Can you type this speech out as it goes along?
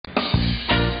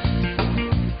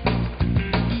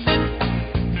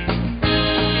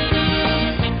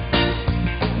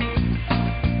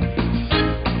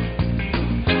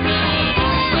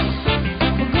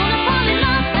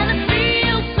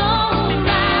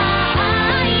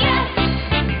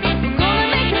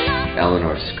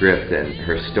script, and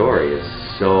her story is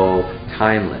so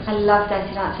timeless. I love Dirty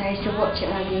Dancing. I used to watch it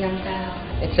when I was a young girl.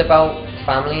 It's about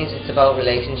families, it's about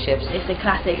relationships. It's a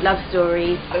classic love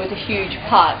story. It was a huge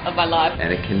part of my life.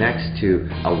 And it connects to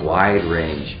a wide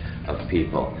range of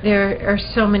people. There are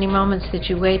so many moments that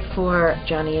you wait for.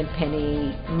 Johnny and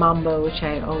Penny, Mambo, which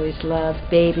I always love,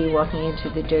 Baby walking into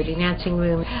the Dirty Dancing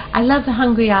room. I love the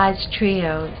Hungry Eyes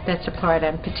trio. That's a part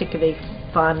I'm particularly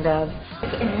fond of.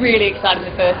 It's really exciting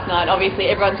the first night. Obviously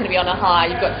everyone's going to be on a high.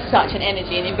 You've got such an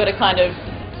energy and you've got to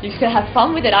you've got to have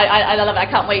fun with it. I love it. I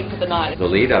can't wait for the night. The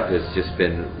lead up has just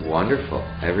been wonderful.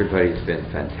 Everybody's been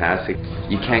fantastic.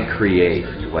 You can't create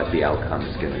what the outcome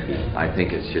is going to be. I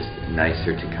think it's just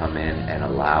nicer to come in and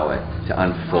allow it to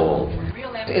unfold.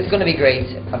 It's going to be great.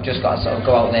 I've just got to sort of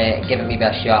go out there, give it my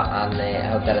best shot, and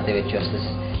I hope that I do it justice.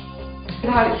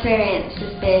 The whole experience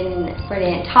has been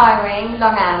brilliant. Tiring,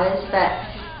 long hours, but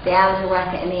the hours are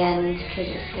worth it in the end because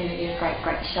it's going to be a great,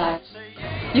 great show.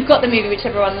 You've got the movie which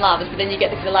everyone loves, but then you get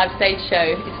to the live stage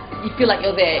show. You feel like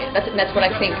you're there. That's what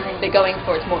I think they're going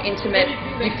for. It's more intimate.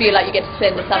 You feel like you get to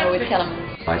spend the summer with Kellerman.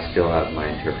 I still have my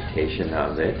interpretation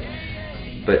of it,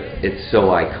 but it's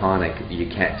so iconic you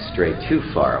can't stray too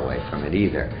far away from it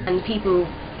either. And people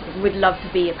would love to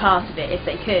be a part of it if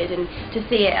they could, and to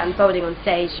see it unfolding on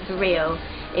stage for real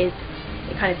it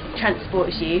kind of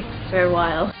transports you for a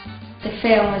while. The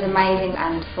film was amazing,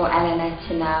 and for Eleanor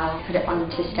to now put it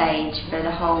onto stage for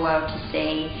the whole world to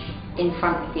see in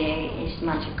front of you is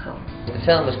magical. The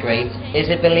film was great. Is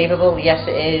it believable? Yes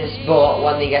it is, but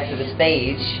when they get to the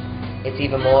stage it's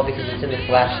even more because it's in the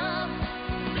flesh.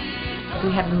 If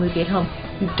you have the movie at home,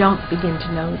 you don't begin to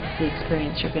know the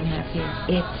experience you're going to have here.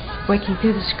 It's working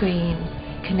through the screen,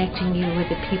 connecting you with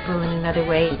the people in another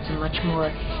way. It's a much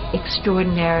more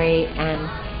extraordinary and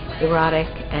erotic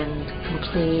and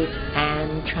complete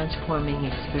and transforming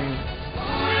experience.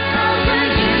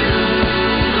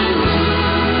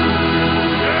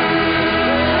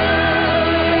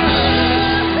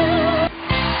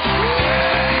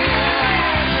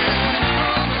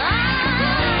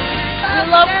 I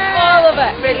love all of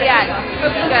it. Really,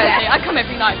 I come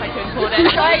every night if I can afford it.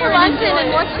 Go to London and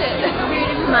watch it.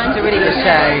 It's a really good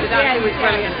show. Yeah, it was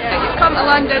brilliant. Come to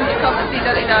London to come and see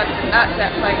Dirty Dancing. That's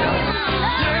it.